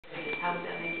how does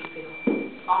that make you feel?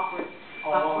 Awkward.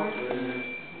 Awkward?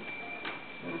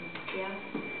 Yeah.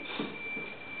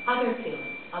 Other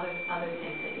feelings, other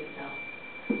things that you felt.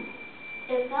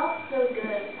 It felt so good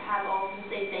to have all of them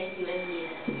say thank you in the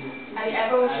end. I mean,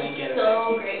 everyone was just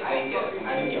so grateful. I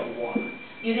didn't get one.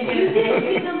 You didn't get a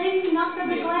thank you? The lady knocked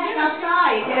on the glass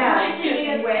outside. Yeah.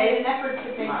 Actually made an effort to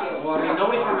thank you. Well, I mean,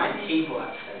 nobody from my table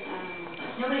actually.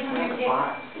 Nobody from your table?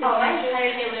 Oh, I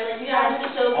tried to get away. Like, you guys are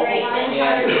so great.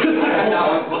 Yeah. I got that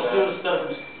one. Let's do the stuff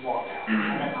and just walk out.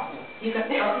 I got nothing. You got,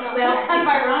 well, kind of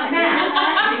ironic.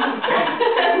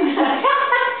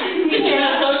 You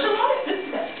can't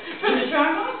socialize? From the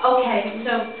drama? Okay,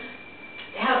 so,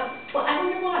 well, I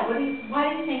wonder why. Why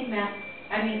do you think Matt,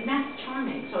 Matt's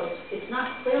charming, so it's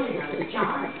not clearly not a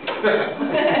charm.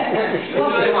 It's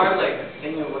really hard, like,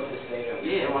 thinking of what to say to him.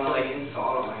 Yeah. I don't want to, like,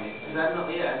 insult him or anything. Because I know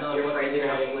what they're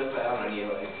going to live, but I don't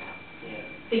know, yeah.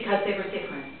 Because they were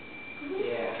different.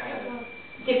 Yeah, kind of.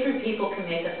 Different people can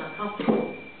make us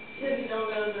uncomfortable. Because you don't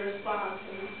know the response,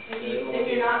 and if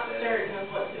you're not certain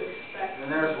of what to expect. And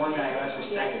there was one guy who asked for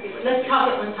second. Let's talk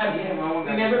at one time.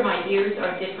 Remember, my ears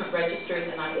are different registers,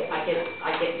 and I get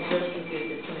really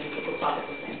confused if too many people talk at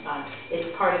the same time.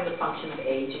 It's part of the function of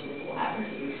age, and this will happen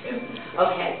to you too.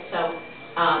 Okay, so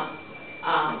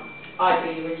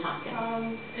Audrey, you were talking.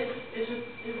 It's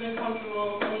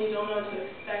uncomfortable when you don't know what to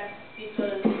expect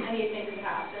because anything could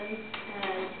happen,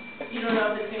 and you don't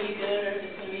know if it's going to be good or if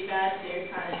it's going to be bad, so you're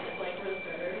kind of just like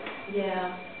reserved.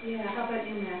 Yeah. How about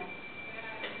you, Matt?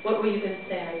 What were you going to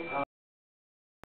say?